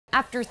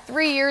After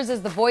 3 years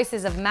as the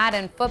voices of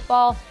Madden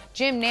football,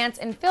 Jim Nantz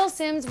and Phil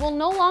Simms will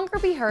no longer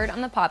be heard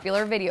on the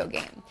popular video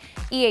game.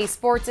 EA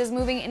Sports is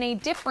moving in a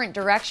different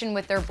direction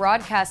with their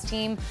broadcast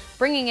team,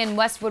 bringing in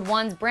Westwood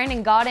One's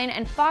Brandon Gaudin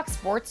and Fox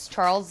Sports'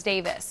 Charles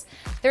Davis.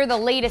 They're the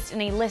latest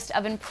in a list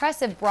of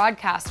impressive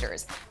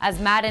broadcasters, as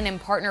Madden and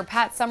partner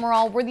Pat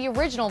Summerall were the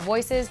original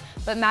voices,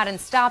 but Madden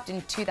stopped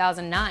in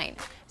 2009.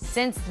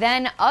 Since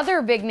then,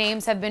 other big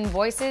names have been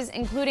voices,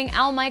 including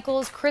Al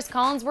Michaels, Chris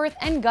Collinsworth,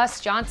 and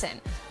Gus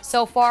Johnson.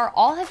 So far,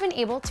 all have been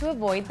able to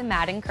avoid the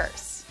Madden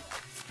curse.